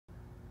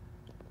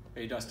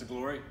Hey, Dust to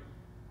Glory.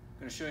 I'm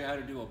going to show you how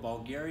to do a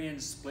Bulgarian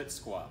split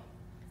squat.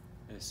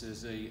 This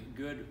is a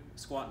good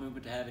squat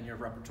movement to have in your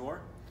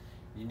repertoire.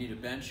 You need a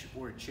bench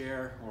or a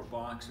chair or a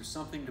box or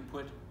something to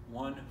put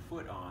one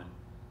foot on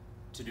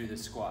to do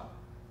this squat.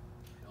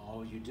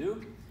 All you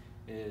do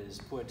is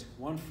put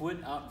one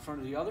foot out in front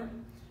of the other.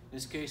 In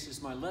this case,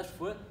 it's my left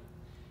foot.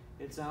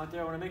 It's out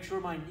there. I want to make sure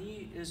my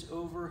knee is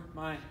over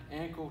my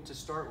ankle to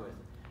start with.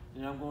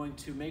 And I'm going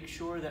to make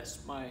sure that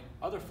my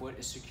other foot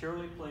is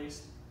securely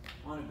placed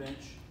on a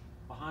bench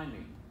behind me,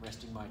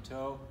 resting my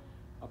toe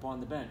up on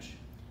the bench.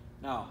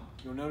 Now,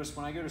 you'll notice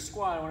when I go to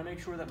squat, I want to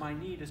make sure that my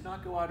knee does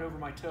not go out over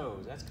my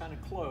toes. That's kind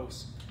of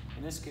close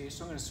in this case,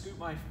 so I'm going to scoot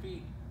my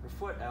feet or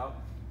foot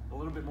out a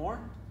little bit more,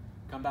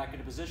 come back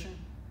into position,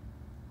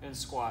 and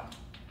squat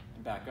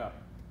and back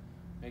up.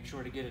 Make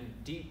sure to get in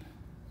deep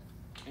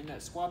in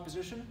that squat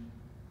position.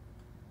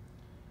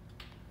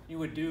 You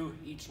would do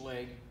each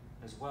leg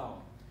as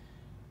well.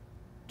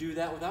 Do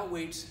that without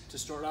weights to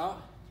start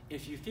out.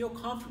 If you feel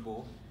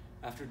comfortable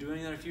after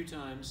doing that a few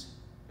times,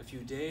 a few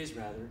days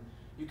rather,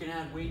 you can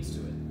add weights to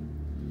it.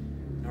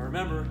 Now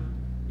remember,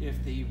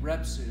 if the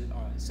reps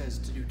says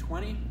to do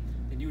 20,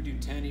 then you would do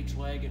 10 each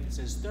leg. If it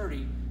says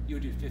 30, you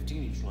would do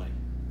 15 each leg.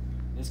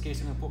 In this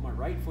case, I'm going to put my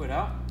right foot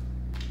out,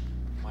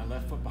 my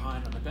left foot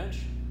behind on the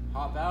bench,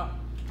 hop out,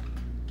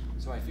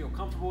 so I feel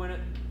comfortable in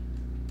it,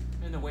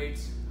 and the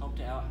weights help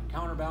to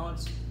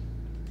counterbalance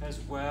as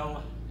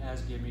well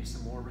as give me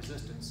some more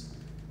resistance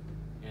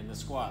in the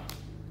squat.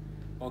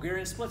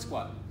 Bulgarian split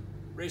squat.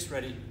 Race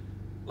ready,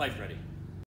 life ready.